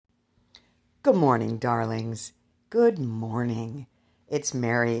Good morning, darlings. Good morning. It's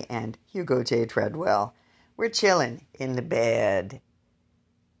Mary and Hugo J. Treadwell. We're chilling in the bed.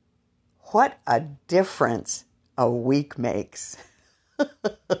 What a difference a week makes.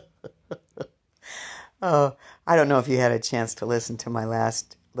 Oh, I don't know if you had a chance to listen to my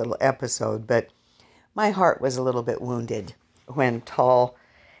last little episode, but my heart was a little bit wounded when tall,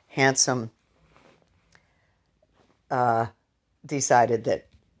 handsome decided that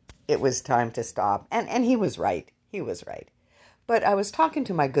it was time to stop. And he was right. He was right. But I was talking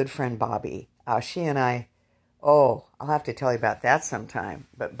to my good friend Bobby. She and I, I'll have to tell you about that sometime.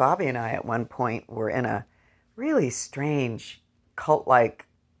 But Bobby and I at one point were in a really strange cult-like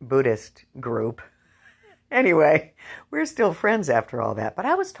Buddhist group. Anyway, we're still friends after all that. But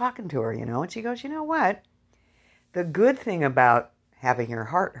I was talking to her, and she goes, you know what? The good thing about having your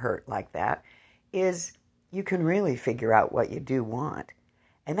heart hurt like that is you can really figure out what you do want.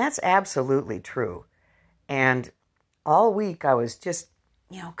 And that's absolutely true. And all week I was just,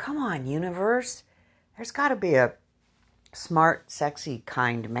 come on, universe. There's got to be a smart, sexy,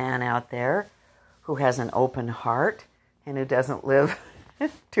 kind man out there who has an open heart and who doesn't live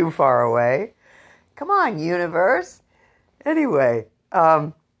too far away. Come on, universe. Anyway,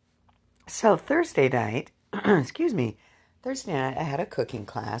 so Thursday night, Thursday night I had a cooking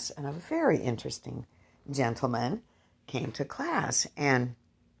class, and a very interesting gentleman came to class, and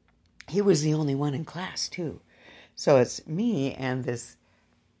he was the only one in class, too. So it's me and this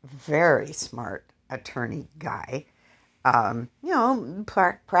very smart attorney guy,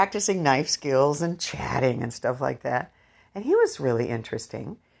 practicing knife skills and chatting and stuff like that. And he was really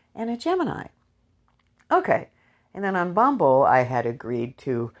interesting, and a Gemini. Okay, and then on Bumble, I had agreed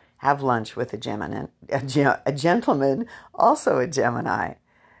to have lunch with a gentleman, also a Gemini.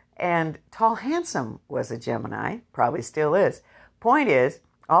 And Tall Handsome was a Gemini, probably still is. Point is,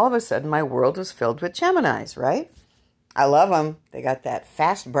 all of a sudden, my world was filled with Geminis, right? I love them. They got that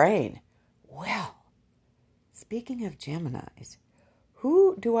fast brain. Well, speaking of Geminis,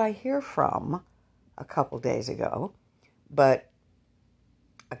 who do I hear from a couple days ago? But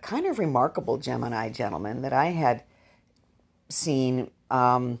a kind of remarkable Gemini gentleman that I had seen,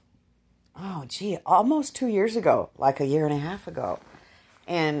 almost 2 years ago, like a year and a half ago.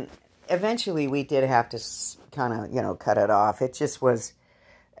 And eventually we did have to kind of, cut it off. It just was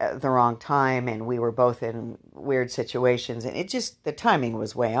the wrong time, and we were both in weird situations, and the timing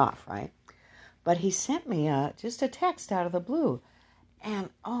was way off, right? But he sent me just a text out of the blue, and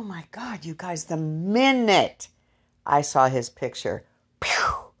oh my God, you guys, the minute I saw his picture,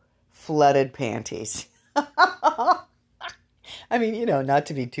 flooded panties. I mean, not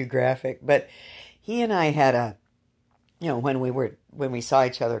to be too graphic, but he and I had when we saw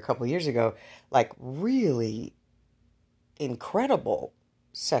each other a couple of years ago, like really incredible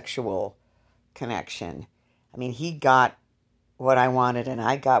sexual connection. I mean, he got what I wanted and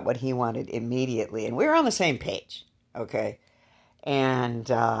I got what he wanted immediately. And we were on the same page, okay? And,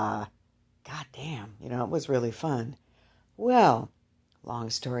 goddamn, it was really fun. Well, long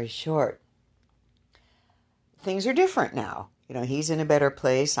story short, things are different now. He's in a better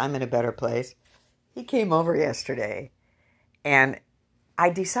place. I'm in a better place. He came over yesterday, and I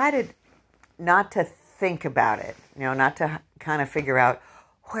decided not to think about it, not to kind of figure out,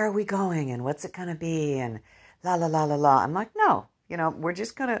 where are we going and what's it going to be and la, la, la, la, la. I'm like, no, we're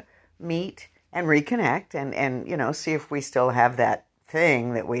just going to meet and reconnect and see if we still have that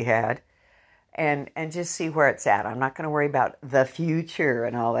thing that we had and just see where it's at. I'm not going to worry about the future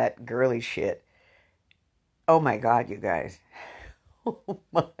and all that girly shit. Oh my God, you guys. Oh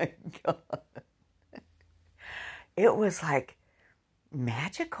my God. It was like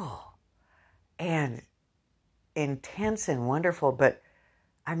magical and intense and wonderful, but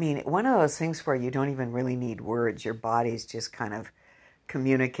I mean, one of those things where you don't even really need words. Your bodies just kind of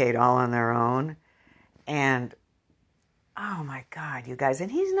communicate all on their own. And, oh my God, you guys.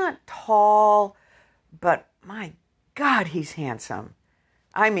 And he's not tall, but my God, he's handsome.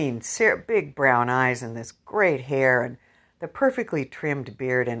 I mean, big brown eyes and this great hair and the perfectly trimmed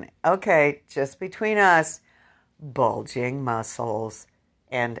beard. And, okay, just between us, bulging muscles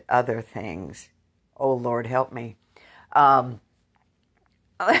and other things. Oh, Lord, help me.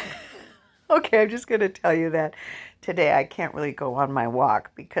 Okay, I'm just going to tell you that today I can't really go on my walk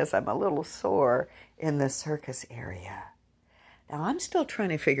because I'm a little sore in the circus area. Now, I'm still trying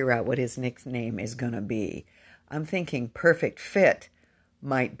to figure out what his nickname is going to be. I'm thinking Perfect Fit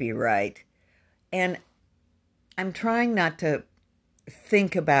might be right. And I'm trying not to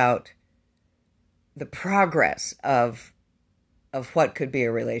think about the progress of what could be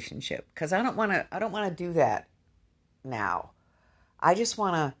a relationship, because I don't want to do that now. I just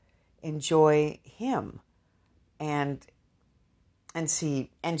want to enjoy him and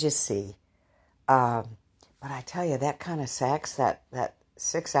just see. But I tell you, that kind of sex, that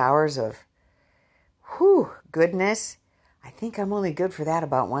 6 hours of goodness, I think I'm only good for that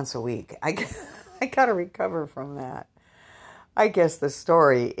about once a week. I got to recover from that. I guess the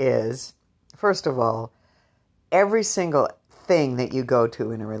story is, first of all, every single thing that you go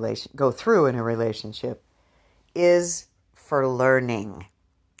through in a relationship is for learning.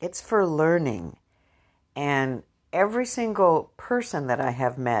 It's for learning. And every single person that I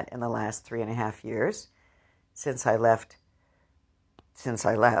have met in the last 3.5 years, since I left,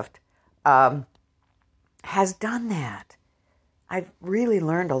 has done that. I've really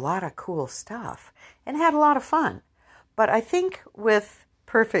learned a lot of cool stuff and had a lot of fun. But I think with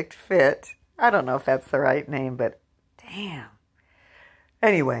Perfect Fit, I don't know if that's the right name, but damn.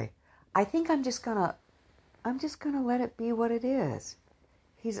 Anyway, I think I'm just gonna let it be what it is.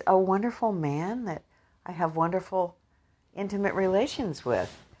 He's a wonderful man that I have wonderful, intimate relations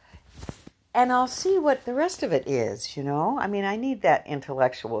with. And I'll see what the rest of it is, you know? I mean, I need that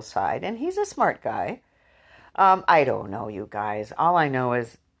intellectual side, and he's a smart guy. I don't know, you guys. All I know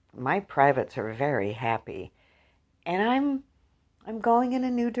is my privates are very happy, and I'm going in a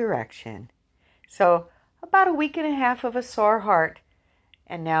new direction. So about a week and a half of a sore heart,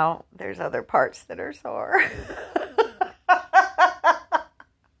 and now there's other parts that are sore.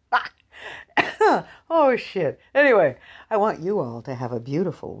 Oh, shit. Anyway, I want you all to have a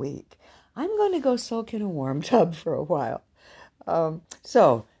beautiful week. I'm going to go soak in a warm tub for a while.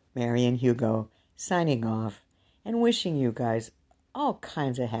 So, Mary and Hugo signing off and wishing you guys all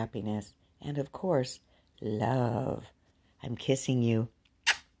kinds of happiness and, of course, love. I'm kissing you.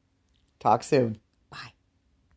 Talk soon.